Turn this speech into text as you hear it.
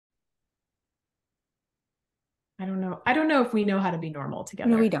I don't know. I don't know if we know how to be normal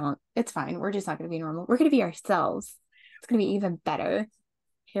No, we together. don't. It's fine. We're just not going to be normal. We're going to be ourselves. It's going to be even better.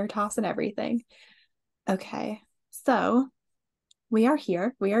 Hair toss and everything. Okay. So we are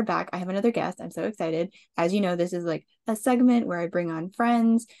here. We are back. I have another guest. I'm so excited. As you know, this is like a segment where I bring on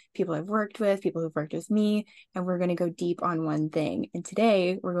friends, people I've worked with, people who've worked with me, and we're going to go deep on one thing. And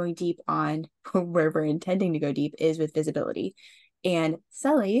today we're going deep on where we're intending to go deep is with visibility. And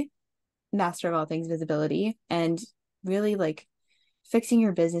Celi, master of all things visibility, and really like fixing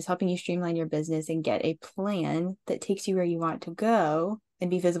your business, helping you streamline your business and get a plan that takes you where you want to go and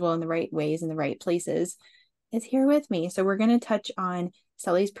be visible in the right ways in the right places is here with me. So we're going to touch on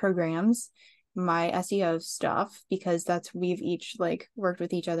Celi's programs, my SEO stuff, because that's we've each like worked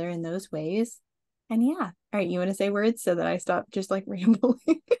with each other in those ways. And yeah. All right, you want to say words so that I stop just like rambling?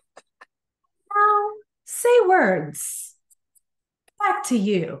 Now, say words. Back to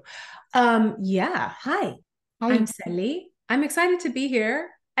you. Yeah. Hi, I'm Hi. Celi. I'm excited to be here.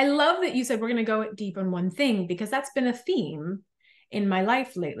 I love that you said we're going to go deep on one thing because that's been a theme in my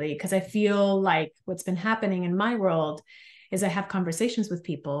life lately. Because I feel like what's been happening in my world is I have conversations with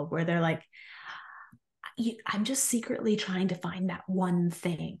people where they're like, I'm just secretly trying to find that one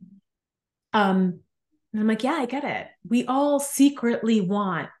thing. And I'm like, yeah, I get it. We all secretly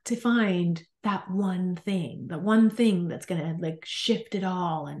want to find that one thing, the one thing that's going to like shift it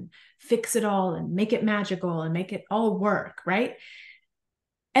all and fix it all and make it magical and make it all work, right?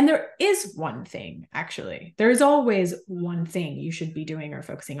 And there is one thing, actually. There is always one thing you should be doing or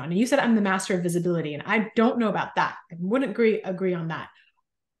focusing on. And you said I'm the master of visibility, and I don't know about that. I wouldn't agree on that.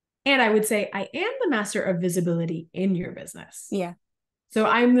 And I would say I am the master of visibility in your business. Yeah. So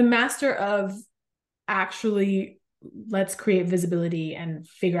I'm the master of actually let's create visibility and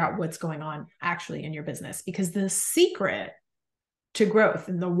figure out what's going on actually in your business, because the secret to growth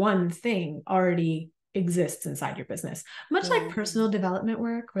and the one thing already exists inside your business, much like Yeah. personal development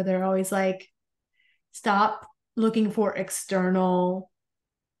work where they're always like, stop looking for external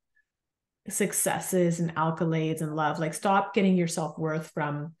successes and accolades and love. Like, stop getting your self-worth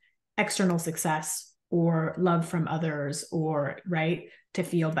from external success or love from others, or right, to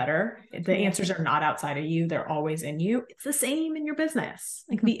feel better. The Yeah. answers are not outside of you, they're always in you. It's the same in your business.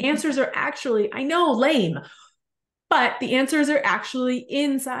 Like, the answers are actually, I know, lame, but the answers are actually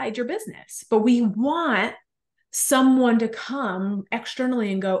inside your business. But we want someone to come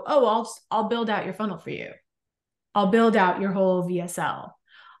externally and go, oh, I'll build out your funnel for you. I'll build out your whole VSL.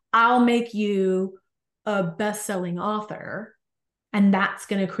 I'll make you a best-selling author, and that's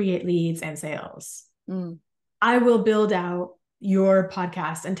going to create leads and sales. Mm. I will build out your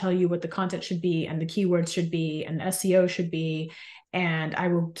podcast and tell you what the content should be and the keywords should be and the SEO should be, and I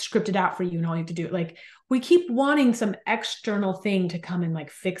will script it out for you, and all you have to do, like, we keep wanting some external thing to come and like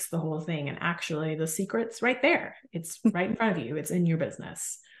fix the whole thing, and actually the secret's right there. It's right in front of you. It's in your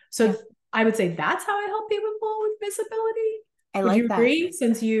business. Yeah. So I would say that's how I help people with visibility. I Would you like that. agree,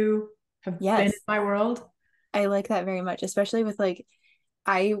 since you have been in Yes. my world? I like that very much, especially with like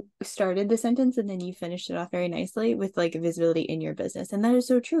I started the sentence and then you finished it off very nicely with like visibility in your business. And that is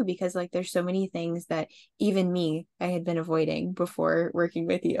so true because like there's so many things that even me, I had been avoiding before working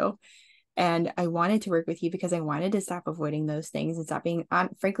with you. And I wanted to work with you because I wanted to stop avoiding those things and stop being,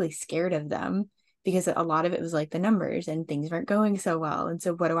 frankly, scared of them, because a lot of it was like the numbers and things weren't going so well. And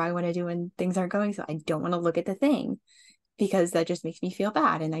so what do I want to do when things aren't going so? I don't want to look at the thing because that just makes me feel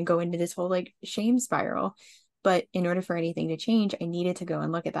bad. And I go into this whole like shame spiral. But in order for anything to change, I needed to go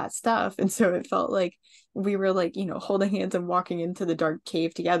and look at that stuff. And so it felt like we were like, holding hands and walking into the dark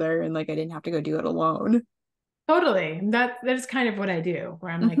cave together. And like I didn't have to go do it alone. Totally. That's kind of what I do,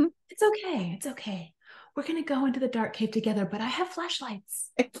 where I'm like, Mm-hmm. it's okay. It's okay. We're gonna go into the dark cave together, but I have flashlights.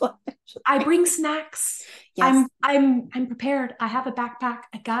 I bring snacks. Yes. I'm prepared. I have a backpack.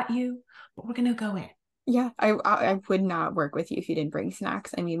 I got you, but we're gonna go in. Yeah. I would not work with you if you didn't bring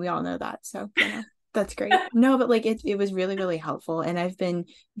snacks. I mean, we all know that. So, that's great. No, but like it was really, really helpful. And I've been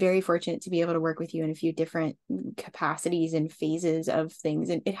very fortunate to be able to work with you in a few different capacities and phases of things.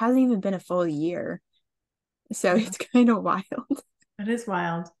 And it hasn't even been a full year. So Yeah. it's kind of wild. It is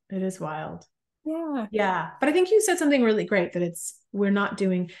wild. It is wild. Yeah. Yeah. But I think you said something really great, that we're not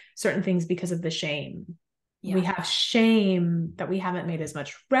doing certain things because of the shame. We Yeah. have shame that we haven't made as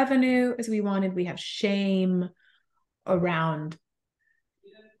much revenue as we wanted. We have shame around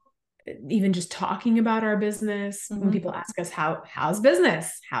even just talking about our business. When Mm-hmm. people ask us how's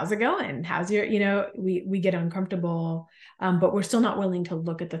business, how's it going, how's your, we get uncomfortable, but we're still not willing to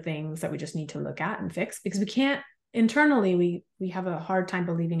look at the things that we just need to look at and fix, because we can't internally, we have a hard time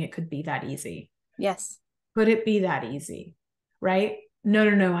believing it could be that easy. Yes. Could it be that easy? Right? No,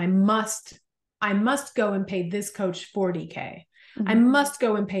 I must I must go and pay this coach 40K. I Mhm. must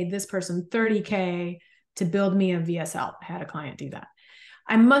go and pay this person 30K to build me a VSL. I had a client do that.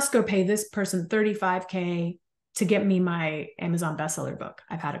 I must go pay this person 35K to get me my Amazon bestseller book.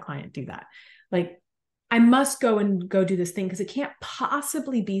 I've had a client do that. Like, I must go do this thing because it can't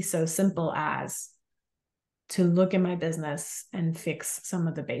possibly be so simple as to look in my business and fix some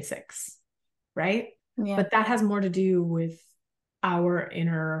of the basics, right? Yeah. But that has more to do with our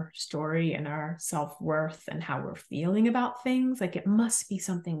inner story and our self-worth and how we're feeling about things. Like, it must be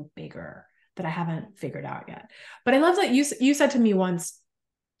something bigger that I haven't figured out yet. But I love that you said to me once,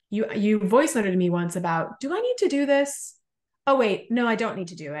 you voice noted to me once about, do I need to do this? Oh wait, no, I don't need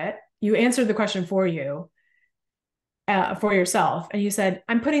to do it. You answered the question for you, for yourself, and you said,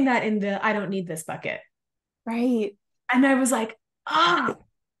 I'm putting that in the I don't need this bucket. Right. And I was like, ah,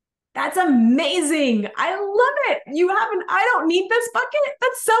 that's amazing. I love it. You haven't, I don't need this bucket.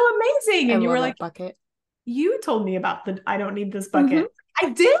 That's so amazing. I And you were love like, that bucket. you told me about the I don't need this Hmm. bucket. I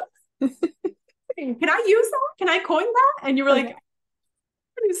did. Can I use that? Can I coin that? And you were like, Okay.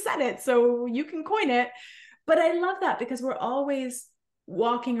 you said it, so you can coin it. But I love that because we're always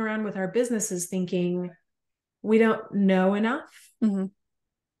walking around with our businesses thinking we don't know enough. Hmm.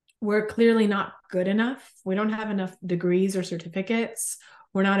 We're clearly not good enough. We don't have enough degrees or certificates.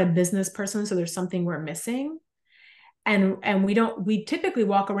 We're not a business person, so there's something we're missing. And we typically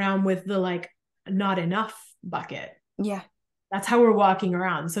walk around with the like not enough bucket. Yeah. That's how we're walking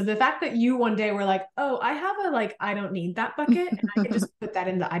around. So the fact that you one day were like, oh, I have a like I don't need that bucket and I can just put that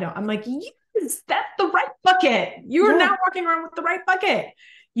in the I don't, I'm like, yes, that's the right bucket. You are Yeah. now walking around with the right bucket.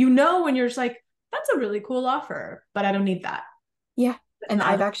 You know, when you're just like, that's a really cool offer, but I don't need that. Yeah. And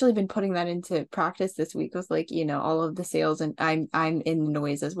I've Not, actually been putting that into practice this week with like, all of the sales, and I'm in the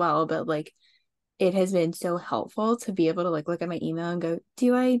noise as well, but like it has been so helpful to be able to like look at my email and go,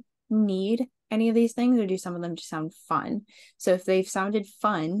 do I need any of these things, or do some of them just sound fun? So if they've sounded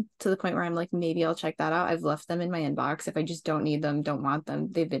fun to the point where I'm like, maybe I'll check that out, I've left them in my inbox. If I just don't need them, don't want them,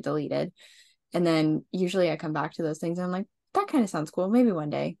 they've been deleted. And then usually I come back to those things and I'm like, that kind of sounds cool. Maybe one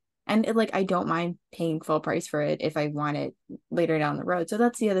day. And like, I don't mind paying full price for it if I want it later down the road. So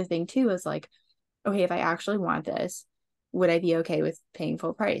that's the other thing too, is like, okay, if I actually want this, would I be okay with paying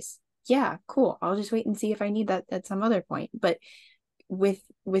full price? Yeah, cool. I'll just wait and see if I need that at some other point. But with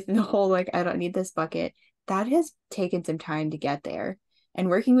the whole like I don't need this bucket, that has taken some time to get there. And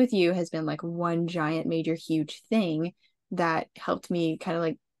working with you has been like one giant major huge thing that helped me kind of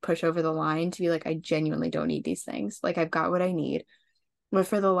like push over the line to be like, I genuinely don't need these things. Like I've got what I need. But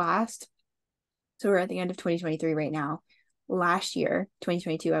for the last, so we're at the end of 2023 right now. Last year,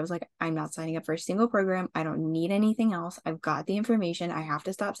 2022, I was like, I'm not signing up for a single program. I don't need anything else. I've got the information. I have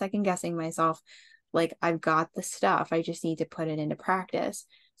to stop second guessing myself. Like, I've got the stuff. I just need to put it into practice.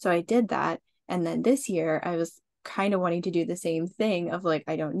 So I did that. And then this year, I was kind of wanting to do the same thing of like,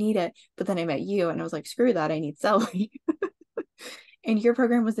 I don't need it. But then I met you and I was like, screw that. I need Celi. And your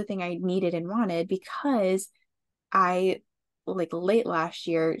program was the thing I needed and wanted because I like late last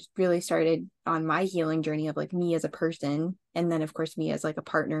year really started on my healing journey of like me as a person, and then of course me as like a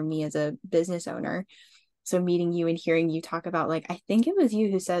partner, me as a business owner. So meeting you and hearing you talk about like, I think it was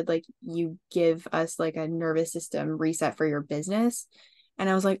you who said like you give us like a nervous system reset for your business. And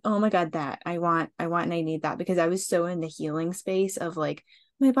I was like, oh my God, that I want and I need that, because I was so in the healing space of like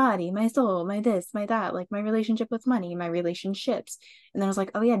my body, my soul, my this, my that, like my relationship with money, my relationships. And then I was like,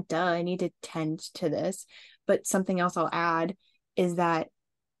 oh yeah, duh, I need to tend to this. But something else I'll add is that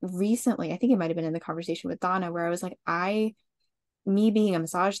recently, I think it might have been in the conversation with Donna, where I was like, me being a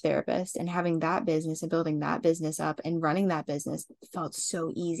massage therapist and having that business and building that business up and running that business felt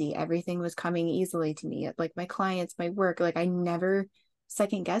so easy. Everything was coming easily to me. Like my clients, my work, like I never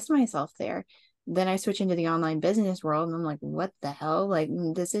second guessed myself there. Then I switch into the online business world and I'm like, what the hell? Like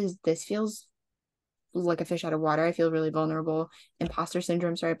this feels like a fish out of water. I feel really vulnerable. Imposter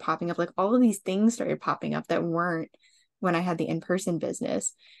syndrome started popping up. Like all of these things started popping up that weren't when I had the in-person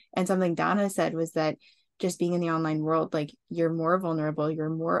business. And something Donna said was that just being in the online world, like you're more vulnerable, you're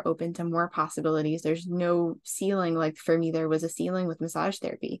more open to more possibilities. There's no ceiling. Like for me, there was a ceiling with massage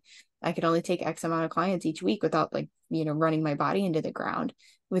therapy. I could only take X amount of clients each week without like, running my body into the ground.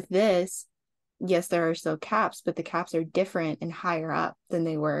 With this, yes, there are still caps, but the caps are different and higher up than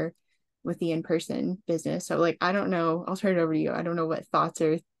they were with the in-person business. So like, I don't know, I'll turn it over to you. I don't know what thoughts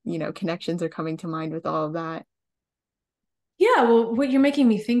or, connections are coming to mind with all of that. yeah, well, what you're making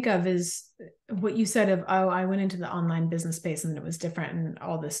me think of is what you said of, oh, I went into the online business space and it was different and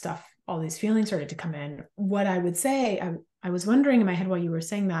all this stuff, all these feelings started to come in. What I would say, I was wondering in my head while you were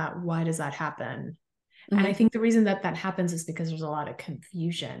saying that, why does that happen? And Mm-hmm. I think the reason that that happens is because there's a lot of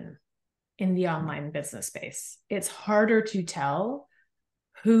confusion in the online business space. It's harder to tell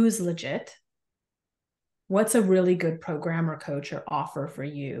who's legit, what's a really good program or coach or offer for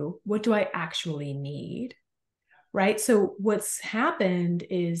you, what do I actually need, right? So what's happened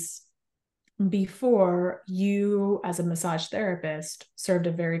is, before, you as a massage therapist served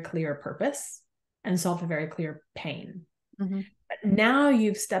a very clear purpose and solved a very clear pain. Mm-hmm. But now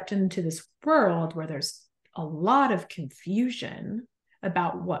you've stepped into this world where there's a lot of confusion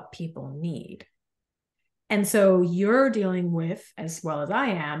about what people need. And so you're dealing with, as well as I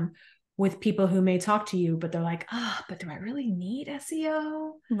am, with people who may talk to you, but they're like, but do I really need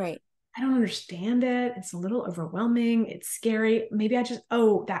SEO? Right. I don't understand it. It's a little overwhelming. It's scary. Maybe I just,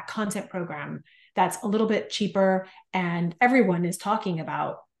 that content program that's a little bit cheaper and everyone is talking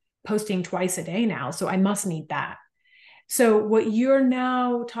about posting twice a day now. So I must need that. So what you're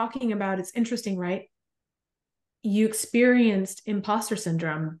now talking about is interesting, right? You experienced imposter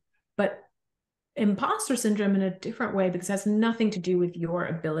syndrome, but imposter syndrome in a different way, because it has nothing to do with your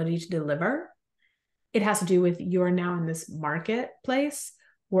ability to deliver. It has to do with you're now in this marketplace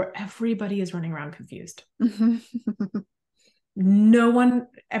where everybody is running around confused.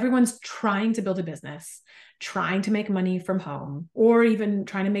 Everyone's trying to build a business, trying to make money from home, or even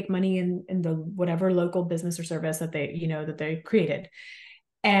trying to make money in the whatever local business or service that they created.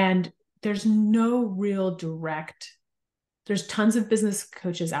 And there's no real there's tons of business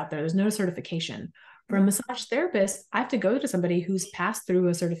coaches out there. There's no certification. For a massage therapist, I have to go to somebody who's passed through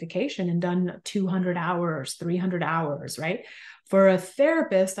a certification and done 200 hours, 300 hours, right? For a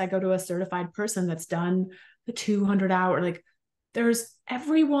therapist, I go to a certified person that's done the 200 hour. Like,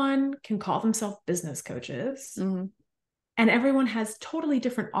 everyone can call themselves business coaches, mm-hmm. and everyone has totally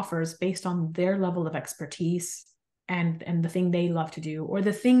different offers based on their level of expertise and the thing they love to do, or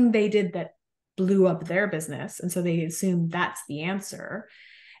the thing they did that blew up their business. And so they assume that's the answer.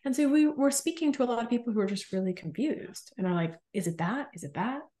 And so we're speaking to a lot of people who are just really confused and are like, is it that? Is it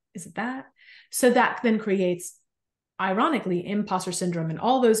that? Is it that? So that then creates, ironically, imposter syndrome in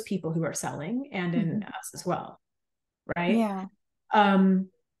all those people who are selling and in us as well. Right. Yeah. And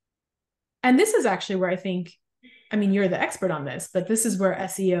this is actually where I think, you're the expert on this, but this is where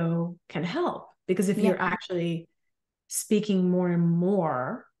SEO can help, because if you're actually speaking more and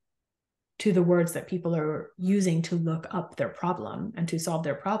more to the words that people are using to look up their problem and to solve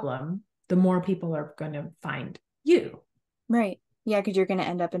their problem, the more people are going to find you. Right. Yeah, because you're going to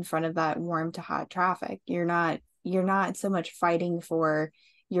end up in front of that warm to hot traffic. You're not so much fighting for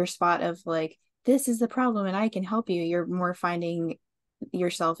your spot of like, this is the problem and I can help you. You're more finding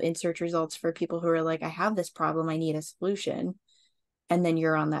yourself in search results for people who are like, I have this problem, I need a solution. And then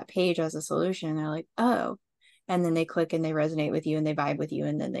you're on that page as a solution and they're like, oh, and then they click and they resonate with you and they vibe with you,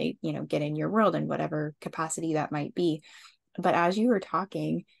 and then they, get in your world in whatever capacity that might be. But as you were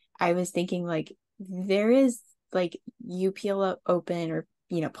talking, I was thinking, like, there is, like, you peel open or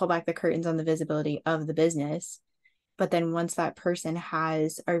pull back the curtains on the visibility of the business, but then once that person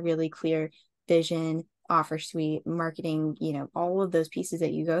has a really clear vision, offer suite, marketing, all of those pieces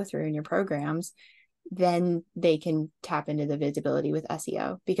that you go through in your programs, then they can tap into the visibility with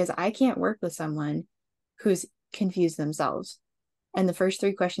SEO. Because I can't work with someone who's confused themselves. And the first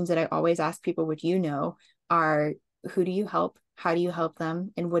 3 questions that I always ask people, which are, who do you help? How do you help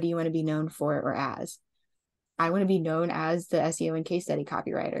them? And what do you want to be known for or as? I want to be known as the SEO and case study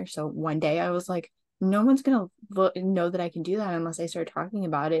copywriter. So one day I was like, no one's going to know that I can do that unless I start talking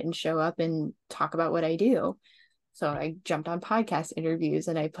about it and show up and talk about what I do. So I jumped on podcast interviews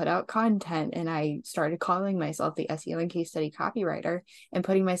and I put out content and I started calling myself the SEO and case study copywriter and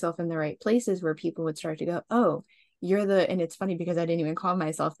putting myself in the right places where people would start to go, oh, and it's funny because I didn't even call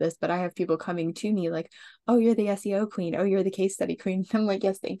myself this, but I have people coming to me like, oh, you're the SEO queen. Oh, you're the case study queen. I'm like,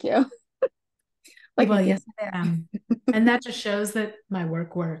 yes, thank you. Like, well, yes, I am. And that just shows that my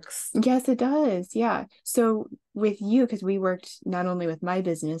work works. Yes, it does. Yeah. So with you, because we worked not only with my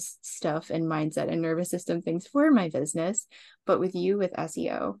business stuff and mindset and nervous system things for my business, but with you with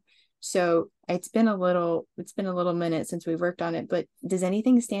SEO. So it's been a little minute since we worked on it, but does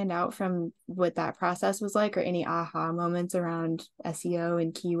anything stand out from what that process was like, or any aha moments around SEO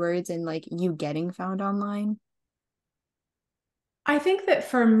and keywords and like you getting found online? I think that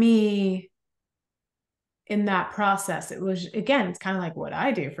for me, in that process, it was, again, it's kind of like what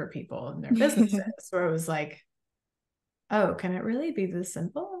I do for people in their businesses, where it was like, oh, can it really be this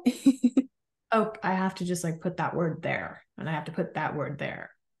simple? Oh, I have to just like put that word there and I have to put that word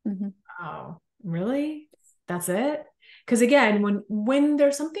there. Mm-hmm. Oh, really? That's it? Because again, when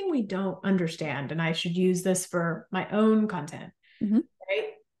there's something we don't understand, and I should use this for my own content,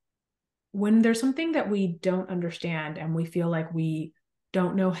 right? When there's something that we don't understand and we feel like we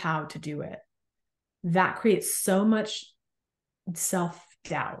don't know how to do it. That creates so much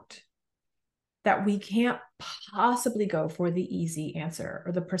self-doubt that we can't possibly go for the easy answer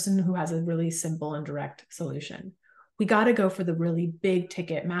or the person who has a really simple and direct solution. We got to go for the really big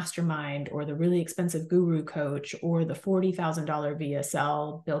ticket mastermind or the really expensive guru coach or the $40,000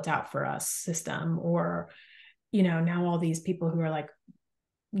 VSL built out for us system, or, now all these people who are like,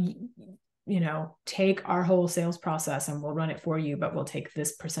 take our whole sales process and we'll run it for you, but we'll take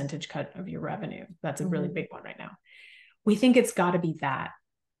this percentage cut of your revenue. That's a really big one right now. We think it's got to be that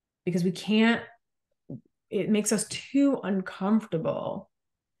because we can't, it makes us too uncomfortable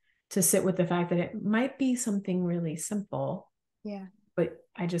to sit with the fact that it might be something really simple. Yeah. But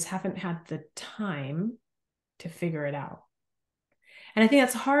I just haven't had the time to figure it out. And I think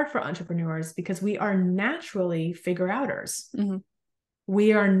that's hard for entrepreneurs because we are naturally figure outers. Mm-hmm.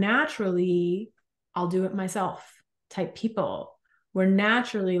 We are naturally, I'll do it myself type people. We're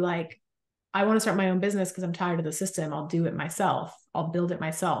naturally like, I want to start my own business because I'm tired of the system. I'll do it myself. I'll build it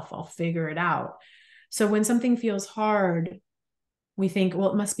myself. I'll figure it out. So when something feels hard, we think,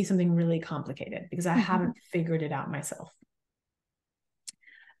 well, it must be something really complicated because I haven't figured it out myself.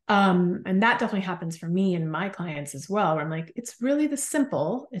 And that definitely happens for me and my clients as well, where I'm like, it's really the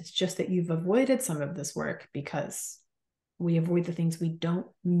simple. It's just that you've avoided some of this work because we avoid the things we don't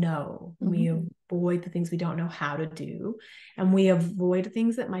know. We avoid the things we don't know how to do. And we avoid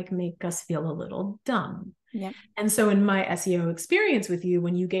things that might make us feel a little dumb. Yep. And so in my SEO experience with you,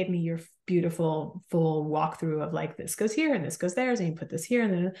 when you gave me your beautiful full walkthrough of like, this goes here and this goes there, and you put this here.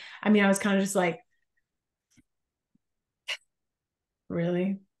 And then, I was kind of just like,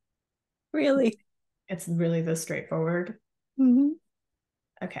 really? It's really this straightforward.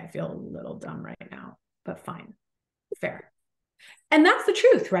 Okay, I feel a little dumb right now, but fine. Fair. And that's the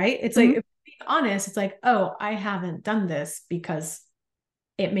truth, right? It's like, if being honest, it's like, oh, I haven't done this because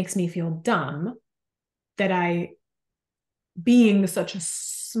it makes me feel dumb that being such a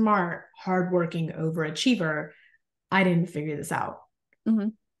smart, hardworking overachiever, I didn't figure this out.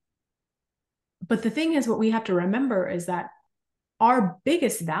 But the thing is, what we have to remember is that our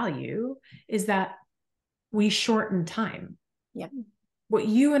biggest value is that we shorten time. Yep. What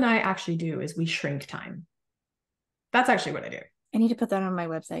you and I actually do is we shrink time. That's actually what I do. I need to put that on my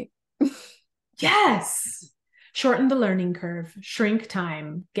website. Yes. Shorten the learning curve, shrink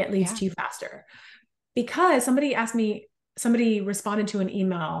time, get leads to you faster. Because somebody responded to an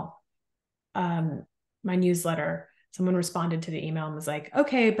email, my newsletter. Someone responded to the email and was like,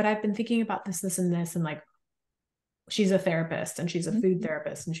 okay, but I've been thinking about this, this, and this. And like, she's a therapist and she's a food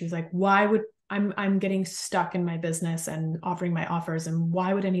therapist. And she was like, why would I'm getting stuck in my business and offering my offers. And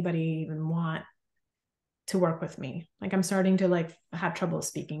why would anybody even want to work with me? Like, I'm starting to like have trouble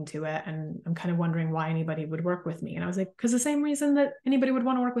speaking to it. And I'm kind of wondering why anybody would work with me. And I was like, because the same reason that anybody would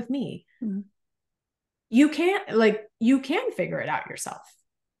want to work with me. You can figure it out yourself.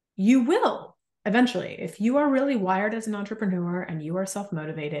 You will eventually. If you are really wired as an entrepreneur and you are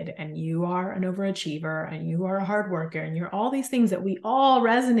self-motivated and you are an overachiever and you are a hard worker and you're all these things that we all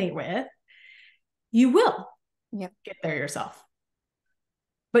resonate with, you will get there yourself.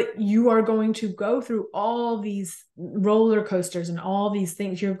 But you are going to go through all these roller coasters and all these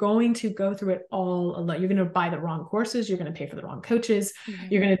things. You're going to go through it all alone. You're going to buy the wrong courses. You're going to pay for the wrong coaches.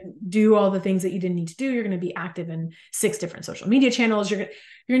 You're going to do all the things that you didn't need to do. You're going to be active in 6 different social media channels. You're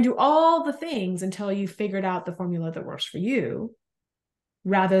going to do all the things until you figured out the formula that works for you,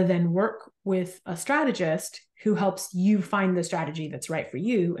 rather than work with a strategist who helps you find the strategy that's right for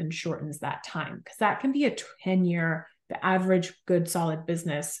you and shortens that time. Because that can be a 10-year, the average good solid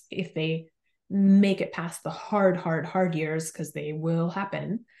business, if they make it past the hard years, because they will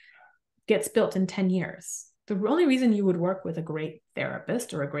happen, gets built in 10 years. The only reason you would work with a great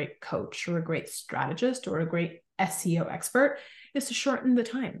therapist or a great coach or a great strategist or a great SEO expert is to shorten the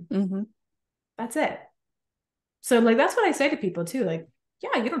time. That's it. So like, that's what I say to people too. Like,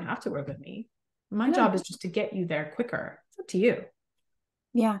 yeah, you don't have to work with me. My job is just to get you there quicker. It's up to you.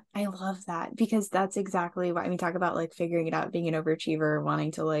 Yeah, I love that, because that's exactly what talk about, like figuring it out, being an overachiever,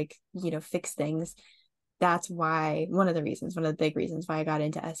 wanting to like, fix things. That's why one of the big reasons why I got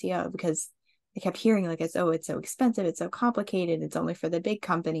into SEO, because I kept hearing like, it's so expensive, it's so complicated, it's only for the big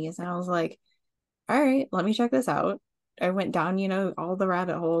companies. And I was like, all right, let me check this out. I went down, all the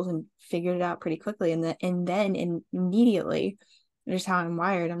rabbit holes and figured it out pretty quickly. And then immediately, just how I'm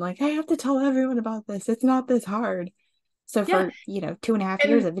wired, I'm like, I have to tell everyone about this. It's not this hard. So for, 2.5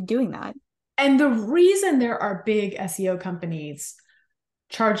 years, I've been doing that. And the reason there are big SEO companies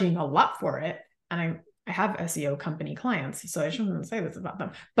charging a lot for it, and I have SEO company clients, so I shouldn't say this about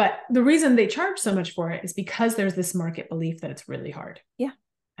them. But the reason they charge so much for it is because there's this market belief that it's really hard. Yeah.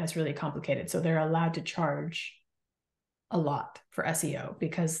 And it's really complicated. So they're allowed to charge a lot for SEO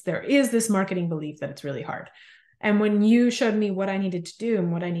because there is this marketing belief that it's really hard. And when you showed me what I needed to do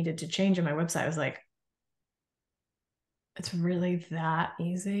and what I needed to change in my website, I was like, it's really that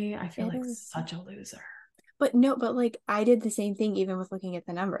easy. I feel like such a loser. But no, but like I did the same thing even with looking at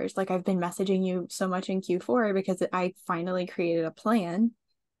the numbers. Like I've been messaging you so much in Q4 because I finally created a plan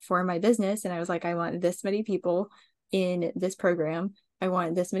for my business. And I was like, I want this many people in this program. I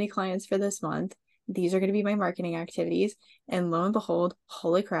want this many clients for this month. These are going to be my marketing activities. And lo and behold,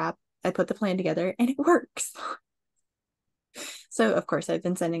 holy crap, I put the plan together and it works. So of course I've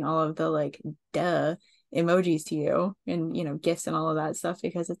been sending all of the like duh emojis to you and gifts and all of that stuff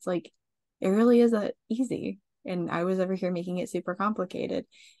because it's like it really is that easy. And I was over here making it super complicated.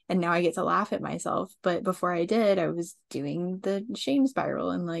 And now I get to laugh at myself. But before I did, I was doing the shame spiral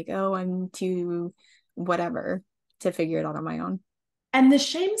and like, oh, I'm too whatever to figure it out on my own. And the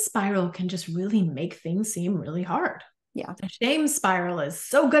shame spiral can just really make things seem really hard. Yeah. The shame spiral is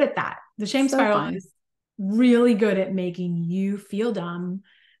so good at that. The shame So spiral fun. is really good at making you feel dumb,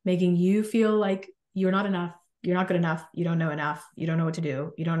 making you feel like you're not enough, you're not good enough, you don't know enough, you don't know what to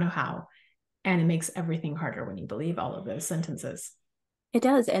do, you don't know how. And it makes everything harder when you believe all of those sentences. It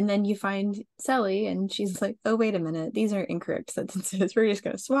does. And then you find Celi and she's like, oh, wait a minute. These are incorrect sentences. We're just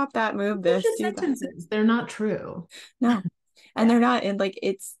going to swap that, move They're this, just do sentences. that. They're not true. No. And Yeah. they're not. And like,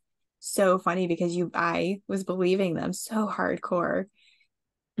 it's so funny because I was believing them so hardcore.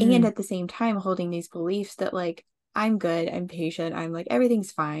 And at the same time, holding these beliefs that like, I'm good, I'm patient, I'm like,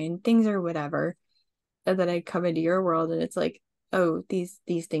 everything's fine, things are whatever. And then I come into your world and it's like, oh, these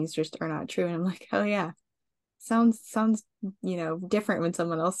things just are not true. And I'm like, oh yeah. Sounds different when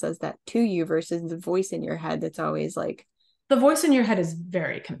someone else says that to you versus the voice in your head that's always like The voice in your head is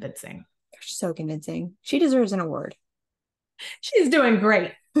very convincing. so convincing. She deserves an award. She's doing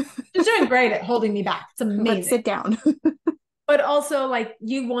great. She's doing great at holding me back. It's amazing. But sit down. But also, like,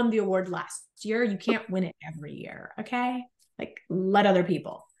 you won the award last year. You can't win it every year. Okay. Like, let other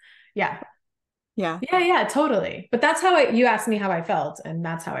people. Yeah. Yeah. Yeah, totally. But that's how you asked me how I felt. And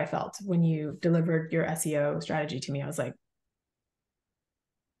that's how I felt when you delivered your SEO strategy to me. I was like,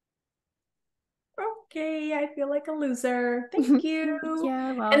 okay, I feel like a loser. Thank you.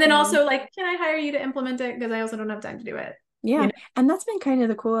 Yeah. Well, And then also, like, can I hire you to implement it? Because I also don't have time to do it. yeah. And that's been kind of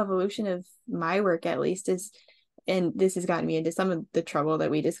the cool evolution of my work, at least, is, and this has gotten me into some of the trouble that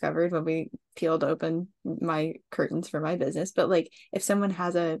we discovered when we peeled open my curtains for my business. But like, if someone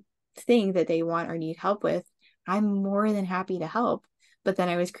has a thing that they want or need help with, I'm more than happy to help. But then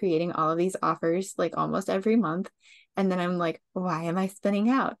I was creating all of these offers like almost every month. And then I'm like, why am I spinning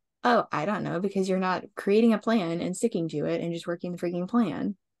out? Oh, I don't know, because you're not creating a plan and sticking to it and just working the freaking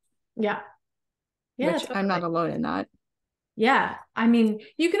plan. Yeah. Yeah, Which totally. I'm not alone in that. Yeah. I mean,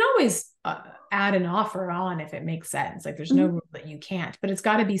 you can always add an offer on if it makes sense. Like there's no rule that you can't, but it's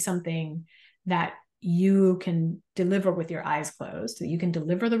got to be something that you can deliver with your eyes closed, that you can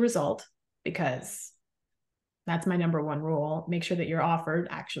deliver the result, because that's my number one rule. Make sure that your offer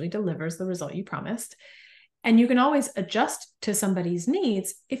actually delivers the result you promised. And you can always adjust to somebody's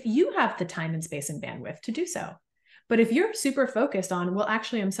needs if you have the time and space and bandwidth to do so. But if you're super focused on, well,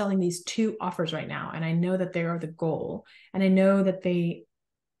 actually, I'm selling these 2 offers right now, and I know that they are the goal, and I know that they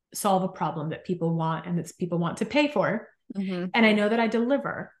solve a problem that people want and that people want to pay for, and I know that I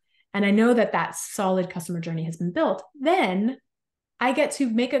deliver, and I know that that solid customer journey has been built, then I get to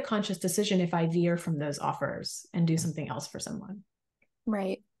make a conscious decision if I veer from those offers and do something else for someone.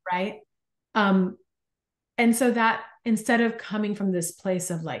 Right. Right. And so that instead of coming from this place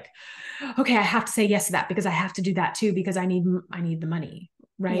of like, okay, I have to say yes to that because I have to do that too, because I need the money,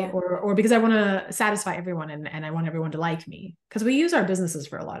 right? Yeah. Or because I want to satisfy everyone and I want everyone to like me. Because we use our businesses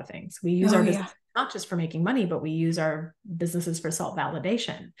for a lot of things. We use our business not just for making money, but we use our businesses for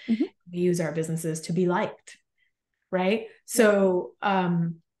self-validation. We use our businesses to be liked, right? So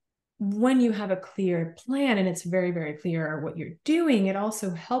when you have a clear plan and it's very, very clear what you're doing, it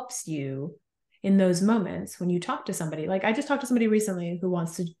also helps you in those moments when you talk to somebody. Like I just talked to somebody recently who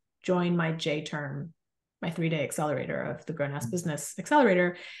wants to join my J-term, my 3-day accelerator of the Grown Ass Business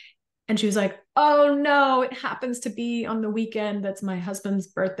Accelerator. And she was like, oh no, it happens to be on the weekend. That's my husband's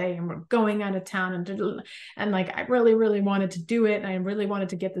birthday and we're going out of town. And like, I really, really wanted to do it. And I really wanted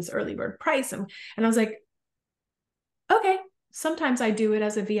to get this early bird price. And I was like, okay, sometimes I do it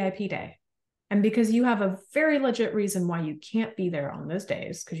as a VIP day. And because you have a very legit reason why you can't be there on those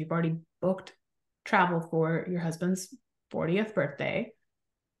days, because you've already booked travel for your husband's 40th birthday,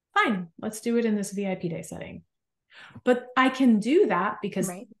 fine, let's do it in this VIP day setting. But I can do that because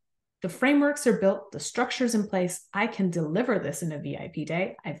Right. the frameworks are built, the structure's in place. I can deliver this in a VIP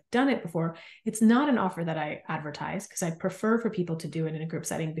day. I've done it before. It's not an offer that I advertise because I prefer for people to do it in a group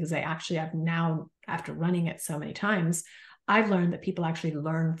setting, because I actually have now, after running it so many times, I've learned that people actually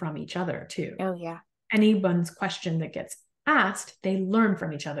learn from each other too. Oh, yeah. Anyone's question that gets asked, they learn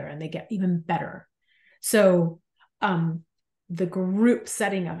from each other and they get even better. So the group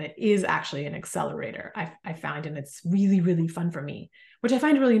setting of it is actually an accelerator, I find, and it's really, really fun for me, which I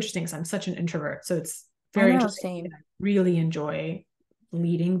find really interesting because I'm such an introvert. So it's I very know, interesting. same. I really enjoy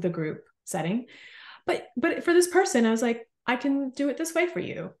leading the group setting. But for this person, I was like, I can do it this way for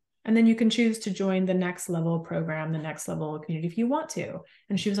you. And then you can choose to join the next level program, the next level community if you want to.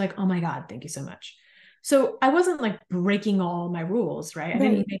 And she was like, oh my God, thank you so much. So I wasn't like breaking all my rules, right? I Right.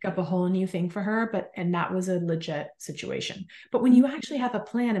 didn't make up a whole new thing for her, and that was a legit situation. But when you Mhm. actually have a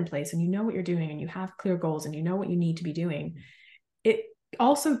plan in place and you know what you're doing and you have clear goals and you know what you need to be doing, it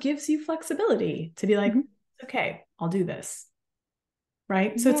also gives you flexibility to be like, Mhm. okay, I'll do this.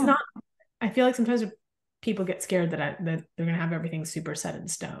 Right. So it's Yeah. not, I feel like sometimes people get scared that they're going to have everything super set in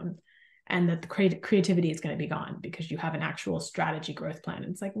stone and that the creativity is going to be gone because you have an actual strategy growth plan.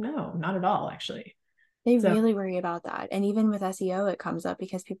 And it's like, no, not at all, actually. They So really worry about that. And even with SEO, it comes up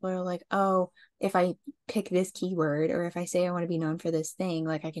because people are like, oh, if I pick this keyword or if I say I want to be known for this thing,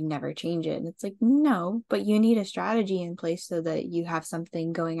 like I can never change it. And it's like, no, but you need a strategy in place so that you have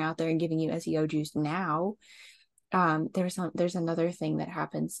something going out there and giving you SEO juice now. There's another thing that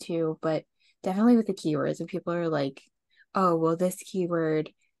happens too, but definitely with the keywords, and people are like, oh, well, this keyword,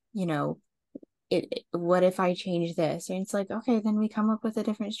 you know, what if I change this? And it's like, okay, then we come up with a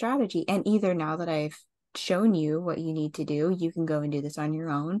different strategy. And either now that I've shown you what you need to do, you can go and do this on your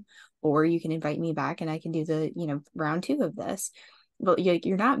own, or you can invite me back and I can do the, round two of this. But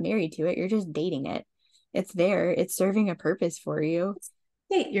you're not married to it, you're just dating it. It's there, it's serving a purpose for you.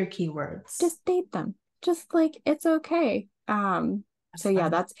 state your keywords. Just date them. Just like it's okay. So That's yeah,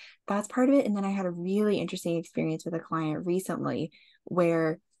 fun. that's part of it. And then I had a really interesting experience with a client recently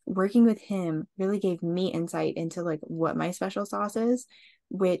where working with him really gave me insight into like what my special sauce is,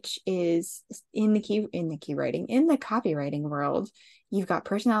 which is in the copywriting world, you've got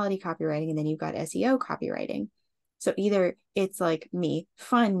personality copywriting and then you've got SEO copywriting. So either it's like me,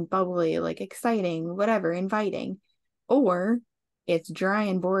 fun, bubbly, like exciting, whatever, inviting, or it's dry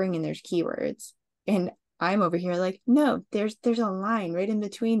and boring and there's keywords. And I'm over here like, no, there's a line right in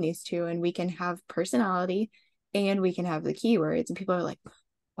between these two, and we can have personality and we can have the keywords. And people are like,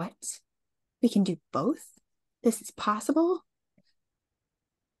 what? We can do both? This is possible?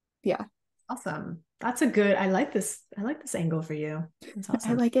 Yeah, Awesome. I like this. I like this angle for you. That's I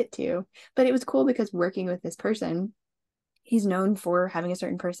awesome. like it too. But it was cool because working with this person, he's known for having a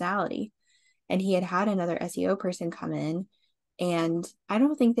certain personality. And he had another SEO person come in, and I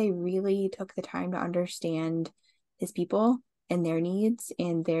don't think they really took the time to understand his people and their needs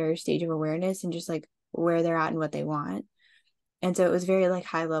and their stage of awareness and just like where they're at and what they want. And so it was very like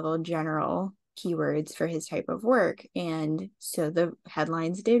high level general keywords for his type of work. And so the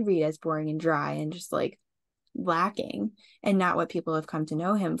headlines did read as boring and dry and just like lacking and not what people have come to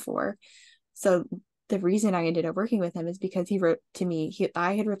know him for. So the reason I ended up working with him is because he wrote to me.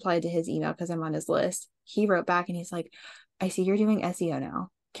 I had replied to his email because I'm on his list. He wrote back and he's like, I see you're doing SEO now.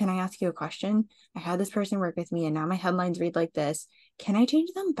 Can I ask you a question? I had this person work with me and now my headlines read like this. Can I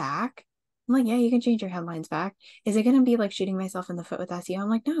change them back? I'm like, yeah, you can change your headlines back. Is it going to be like shooting myself in the foot with SEO? I'm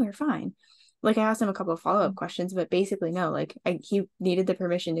like, no, you're fine. Like I asked him a couple of follow-up questions, but basically no, like he needed the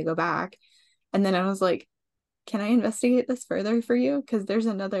permission to go back. And then I was like, can I investigate this further for you? Because there's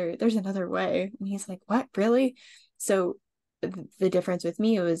another way. And he's like, what, really? So the difference with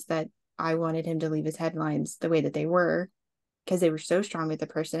me was that I wanted him to leave his headlines the way that they were because they were so strong with the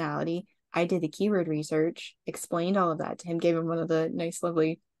personality. I did the keyword research, explained all of that to him, gave him one of the nice,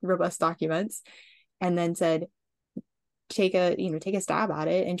 lovely, robust documents, and then said, take a stab at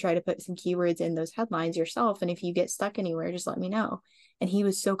it and try to put some keywords in those headlines yourself. And if you get stuck anywhere, just let me know. And he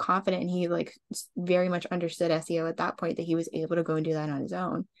was so confident and he like very much understood SEO at that point that he was able to go and do that on his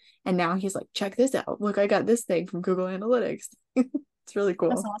own. And now he's like, check this out. Look, I got this thing from Google Analytics. It's really That's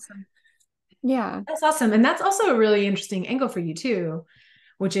cool. awesome. Yeah. That's awesome. And that's also a really interesting angle for you too,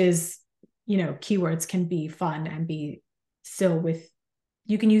 which is, keywords can be fun and be still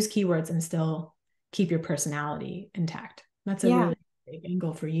you can use keywords and still keep your personality intact. That's a Yeah. really big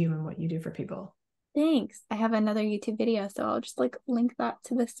angle for you and what you do for people. Thanks. I have another YouTube video, so I'll just like link that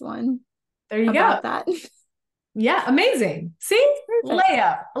to this one There you go. about that. Yeah, amazing. See?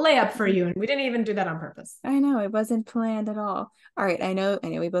 Perfect. Layup for you. And we didn't even do that on purpose. I know it wasn't planned at all. All right, I know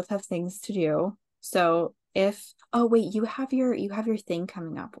we both have things to do. So if oh wait, you have your thing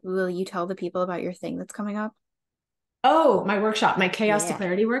coming up. Will you tell the people about your thing that's coming up? Oh, my workshop, my Chaos to Yeah.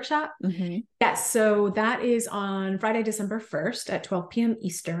 Clarity workshop. Mm-hmm. Yes. So that is on Friday, December 1st at 12 p.m.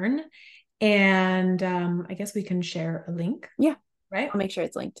 Eastern. And I guess we can share a link, Yeah, right? I'll make sure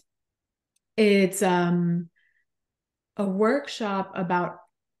it's linked. It's a workshop about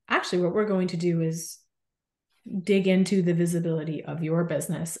actually what we're going to do is dig into the visibility of your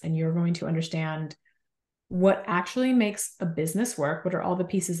business, and you're going to understand what actually makes a business work. What are all the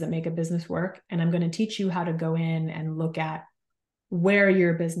pieces that make a business work? And I'm going to teach you how to go in and look at where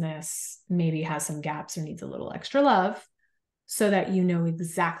your business maybe has some gaps or needs a little extra love so that you know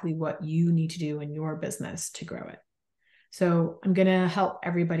exactly what you need to do in your business to grow it. So I'm going to help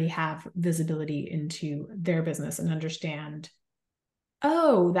everybody have visibility into their business and understand,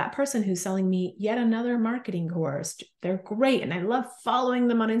 oh, that person who's selling me yet another marketing course, they're great. And I love following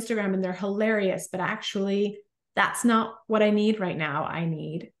them on Instagram and they're hilarious. But actually, that's not what I need right now. I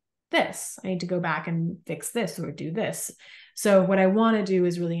need this. I need to go back and fix this or do this. So, what I want to do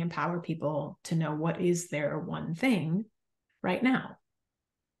is really empower people to know what is their one thing right now.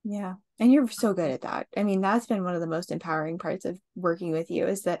 Yeah. And you're so good at that. I mean, that's been one of the most empowering parts of working with you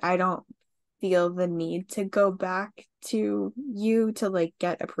is that I don't feel the need to go back to you to like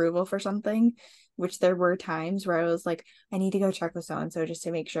get approval for something, which there were times where I was like, I need to go check with so and so just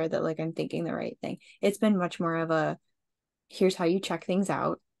to make sure that like I'm thinking the right thing. It's been much more of a here's how you check things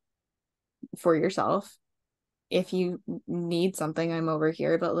out for yourself. If you need something, I'm over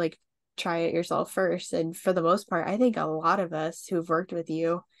here, but like try it yourself first. And for the most part, I think a lot of us who've worked with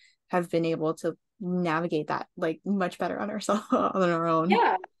you have been able to navigate that like much better on ourselves on our own.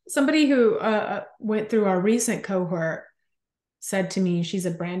 Yeah. Somebody who went through our recent cohort said to me, she's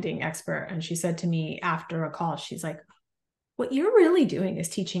a branding expert, and she said to me after a call, she's like, what you're really doing is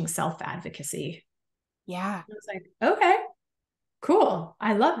teaching self advocacy. Yeah, I was like, okay, cool.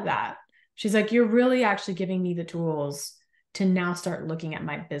 I love that. She's like, you're really actually giving me the tools to now start looking at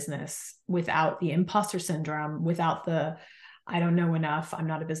my business without the imposter syndrome, without the, I don't know enough. I'm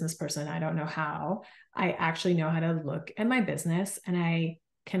not a business person. I don't know how. I actually know how to look at my business, and I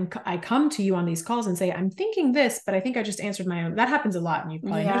come to you on these calls and say, I'm thinking this, but I think I just answered my own. That happens a lot. And you've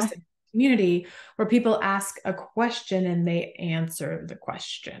probably yeah, noticed it in the community where people ask a question and they answer the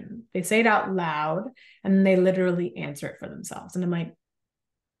question. They say it out loud and they literally answer it for themselves. And I'm like,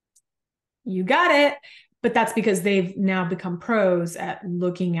 you got it. But that's because they've now become pros at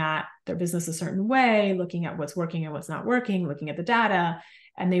looking at their business a certain way, looking at what's working and what's not working, looking at the data.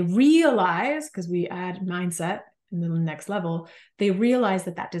 And they realize, because we add mindset in the next level, they realize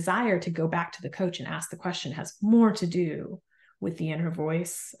that that desire to go back to the coach and ask the question has more to do with the inner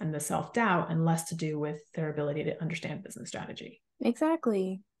voice and the self-doubt and less to do with their ability to understand business strategy.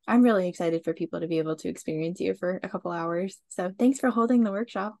 exactly. I'm really excited for people to be able to experience you for a couple hours. So thanks for holding the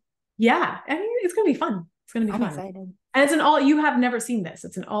workshop. Yeah, I mean, it's going to be fun. It's going to be I'm fun. excited. And it's an all, you have never seen this.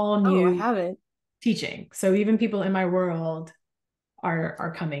 It's an all Oh, I new haven't. teaching. So even people in my world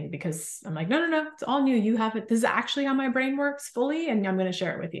are coming because I'm like, no, it's all new. You have it. This is actually how my brain works fully, and I'm going to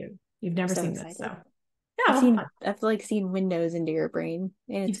share it with you. You've never So seen this, so excited. yeah, we'll have fun. I've like seen windows into your brain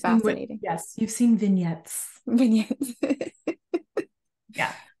and it's You've seen what? fascinating. Yes, you've seen vignettes. Vignettes.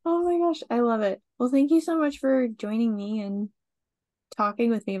 Yeah, Oh my gosh, I love it. Well, thank you so much for joining me and talking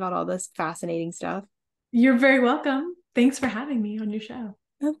with me about all this fascinating stuff. you're very welcome. Thanks for having me on your show.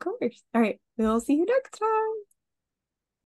 Of course. All right, we'll see you next time.